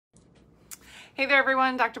Hey there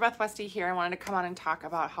everyone, Dr. Beth Westy here. I wanted to come on and talk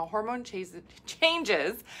about how hormone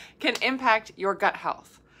changes can impact your gut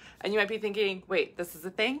health. And you might be thinking, wait, this is a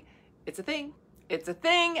thing? It's a thing. It's a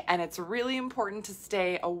thing, and it's really important to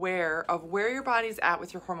stay aware of where your body's at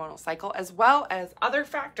with your hormonal cycle, as well as other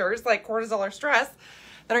factors like cortisol or stress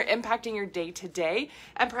that are impacting your day-to-day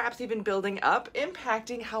and perhaps even building up,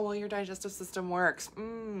 impacting how well your digestive system works.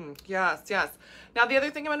 Yes. Now, the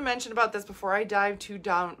other thing I'm going to mention about this before I dive too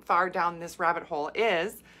far down this rabbit hole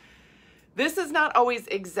is this is not always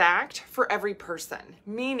exact for every person,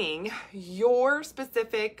 meaning your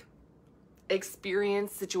specific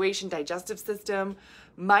experience, situation, digestive system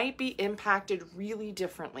might be impacted really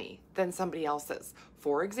differently than somebody else's.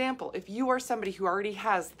 For example, if you are somebody who already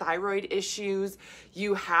has thyroid issues,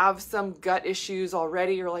 you have some gut issues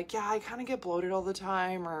already, you're like, yeah, I kind of get bloated all the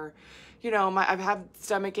time, or, you know, I've had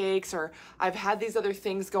stomach aches, or I've had these other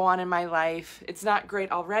things go on in my life. It's not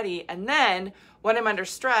great already. And then when I'm under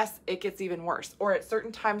stress, it gets even worse. Or at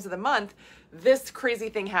certain times of the month, this crazy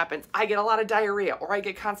thing happens. I get a lot of diarrhea, or I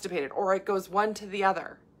get constipated, or it goes one to the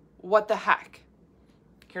other. What the heck?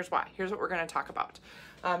 Here's why. Here's what we're going to talk about.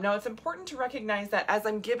 Now, it's important to recognize that as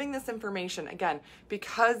I'm giving this information, again,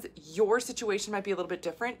 because your situation might be a little bit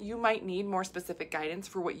different, you might need more specific guidance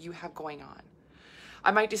for what you have going on.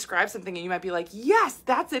 I might describe something and you might be like, yes,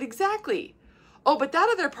 that's it exactly. Oh, but that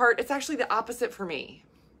other part, it's actually the opposite for me.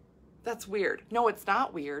 That's weird. No, it's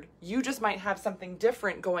not weird. You just might have something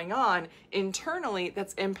different going on internally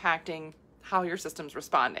that's impacting how your system's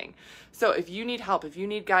responding. So if you need help, if you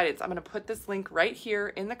need guidance, I'm going to put this link right here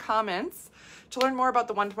in the comments to learn more about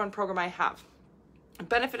the one-to-one program I have. The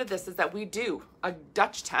benefit of this is that we do a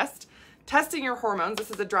Dutch test, testing your hormones. This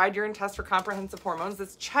is a dried urine test for comprehensive hormones.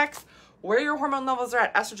 This checks where your hormone levels are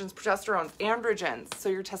at, estrogens, progesterones, androgens, so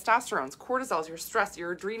your testosterones, cortisols, your stress,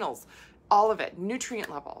 your adrenals, all of it, nutrient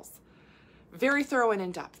levels. Very thorough and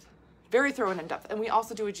in-depth, very thorough and in-depth. And we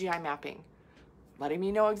also do a GI mapping, letting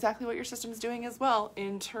me know exactly what your system's doing as well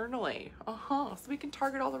internally. So we can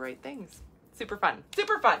target all the right things. Super fun,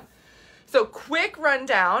 super fun. So quick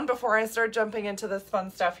rundown before I start jumping into this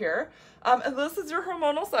fun stuff here. And this is your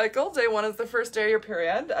hormonal cycle. Day 1 is the first day of your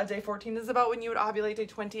period. Day 14 is about when you would ovulate. Day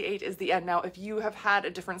 28 is the end. Now, if you have had a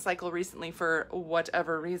different cycle recently for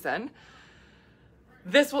whatever reason,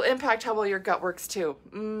 this will impact how well your gut works too.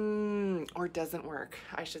 Or doesn't work,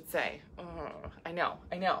 I should say. I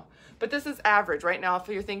know. But this is average. Right now, if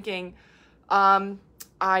you're thinking, I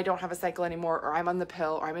don't have a cycle anymore, or I'm on the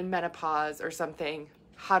pill, or I'm in menopause or something,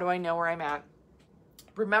 how do I know where I'm at?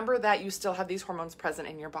 Remember that you still have these hormones present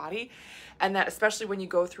in your body, and that especially when you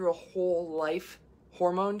go through a whole life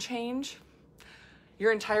hormone change,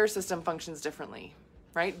 your entire system functions differently.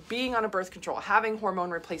 Right? Being on a birth control, having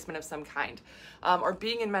hormone replacement of some kind, or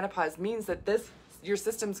being in menopause means that your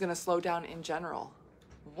system's going to slow down in general.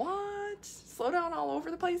 What? Slow down all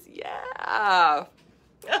over the place? Yeah.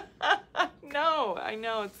 No, I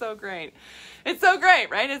know. It's so great. It's so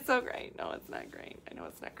great, right? It's so great. No, it's not great. I know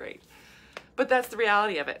it's not great. But that's the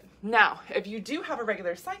reality of it. Now, if you do have a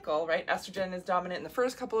regular cycle, right? Estrogen is dominant in the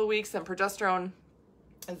first couple of weeks, and progesterone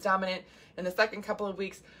is dominant in the second couple of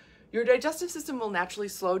weeks. Your digestive system will naturally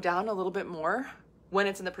slow down a little bit more when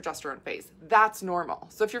it's in the progesterone phase. That's normal.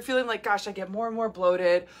 So if you're feeling like, gosh, I get more and more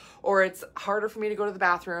bloated, or it's harder for me to go to the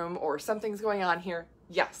bathroom, or something's going on here,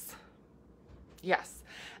 yes.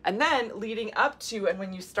 And then leading up to, and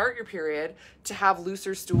when you start your period, to have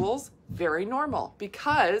looser stools, very normal,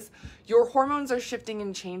 because your hormones are shifting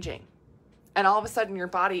and changing. And all of a sudden your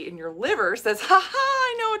body and your liver says,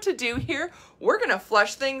 I know what to do here. We're going to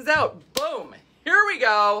flush things out. Boom. Here we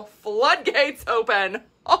go. Floodgates open.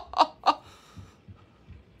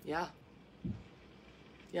 Yeah.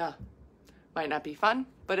 Might not be fun,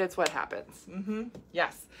 but it's what happens.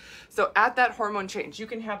 Yes. So at that hormone change, you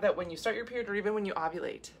can have that when you start your period or even when you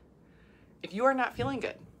ovulate. If you are not feeling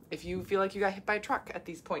good, if you feel like you got hit by a truck at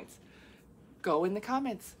these points, go in the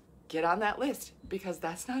comments. Get on that list, because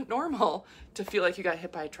that's not normal to feel like you got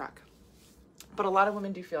hit by a truck. But a lot of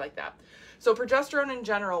women do feel like that. So progesterone in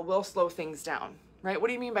general will slow things down, right? What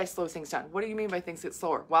do you mean by slow things down? What do you mean by things get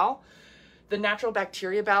slower? Well, the natural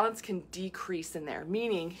bacteria balance can decrease in there,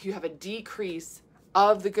 meaning you have a decrease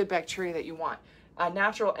of the good bacteria that you want. A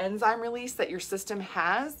natural enzyme release that your system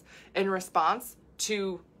has in response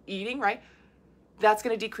to eating, right? That's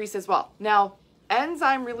going to decrease as well. Now,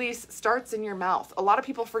 enzyme release starts in your mouth. A lot of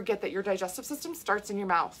people forget that your digestive system starts in your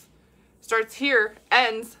mouth. Starts here,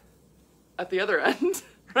 ends at the other end,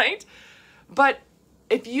 right? But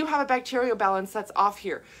if you have a bacterial balance, that's off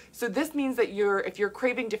here. So this means that if you're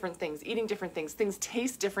craving different things, eating different things, things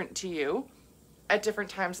taste different to you at different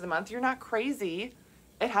times of the month, you're not crazy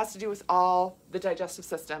It has to do with all the digestive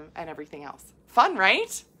system and everything else. Fun,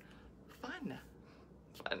 right? Fun.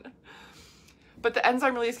 But the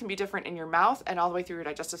enzyme release can be different in your mouth and all the way through your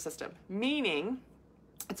digestive system, meaning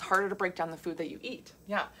it's harder to break down the food that you eat.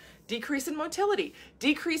 Yeah. Decrease in motility,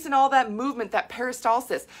 decrease in all that movement, that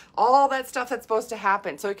peristalsis, all that stuff that's supposed to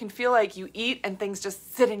happen. So it can feel like you eat and things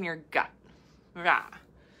just sit in your gut. Yeah.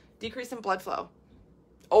 Decrease in blood flow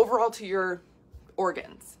overall to your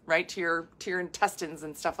organs, right? To your intestines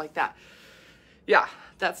and stuff like that. Yeah,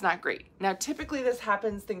 that's not great. Now, typically this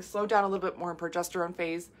happens, things slow down a little bit more in progesterone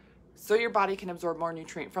phase, so your body can absorb more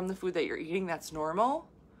nutrient from the food that you're eating. That's normal.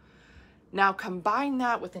 Now combine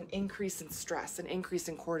that with an increase in stress, an increase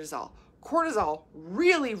in cortisol. Cortisol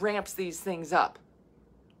really ramps these things up.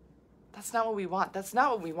 That's not what we want. That's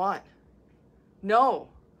not what we want. No.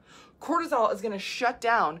 Cortisol is going to shut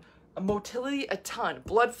down motility a ton,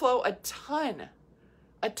 blood flow a ton.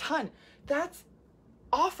 That's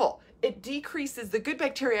awful. It decreases the good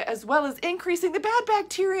bacteria as well as increasing the bad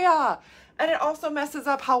bacteria. And it also messes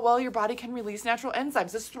up how well your body can release natural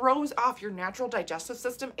enzymes. This throws off your natural digestive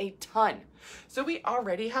system a ton. So we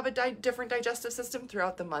already have a different digestive system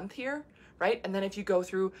throughout the month here, right? And then if you go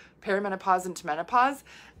through perimenopause into menopause,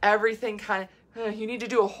 everything kind of, you need to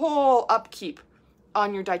do a whole upkeep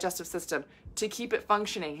on your digestive system to keep it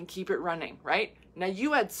functioning and keep it running, right? Now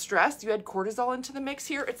you add stress, you add cortisol into the mix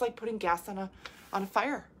here. It's like putting gas on a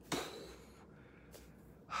fire.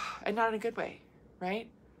 And not in a good way, right?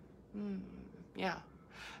 Yeah.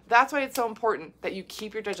 That's why it's so important that you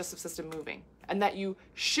keep your digestive system moving and that you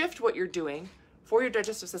shift what you're doing for your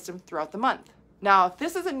digestive system throughout the month. Now, if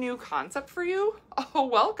this is a new concept for you, oh,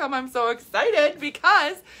 welcome. I'm so excited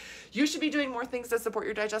because you should be doing more things to support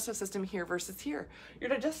your digestive system here versus here. Your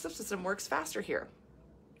digestive system works faster here.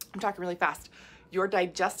 I'm talking really fast. Your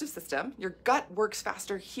digestive system, your gut works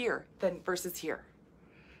faster here than versus here.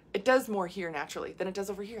 It does more here naturally than it does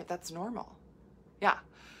over here. That's normal. Yeah.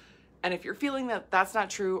 And if you're feeling that that's not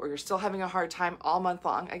true or you're still having a hard time all month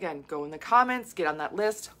long, again, go in the comments, get on that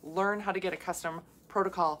list, learn how to get a custom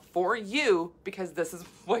protocol for you because this is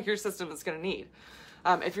what your system is going to need.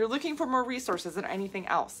 If you're looking for more resources than anything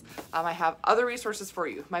else, I have other resources for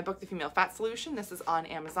you. My book, The Female Fat Solution, this is on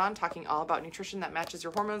Amazon, talking all about nutrition that matches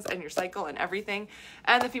your hormones and your cycle and everything.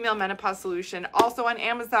 And The Female Menopause Solution, also on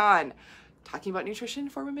Amazon, talking about nutrition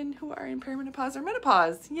for women who are in perimenopause or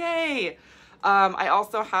menopause. Yay! I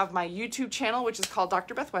also have my YouTube channel, which is called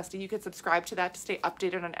Dr. Beth Westy. You can subscribe to that to stay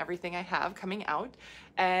updated on everything I have coming out.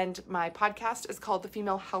 And my podcast is called The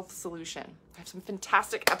Female Health Solution. I have some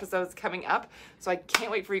fantastic episodes coming up, so I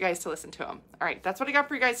can't wait for you guys to listen to them. All right, that's what I got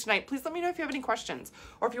for you guys tonight. Please let me know if you have any questions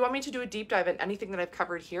or if you want me to do a deep dive in anything that I've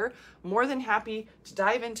covered here. More than happy to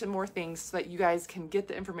dive into more things so that you guys can get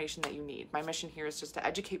the information that you need. My mission here is just to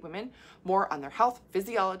educate women more on their health,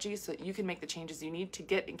 physiology, so that you can make the changes you need to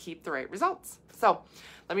get and keep the right results. So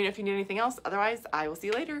let me know if you need anything else. Otherwise, I will see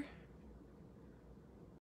you later.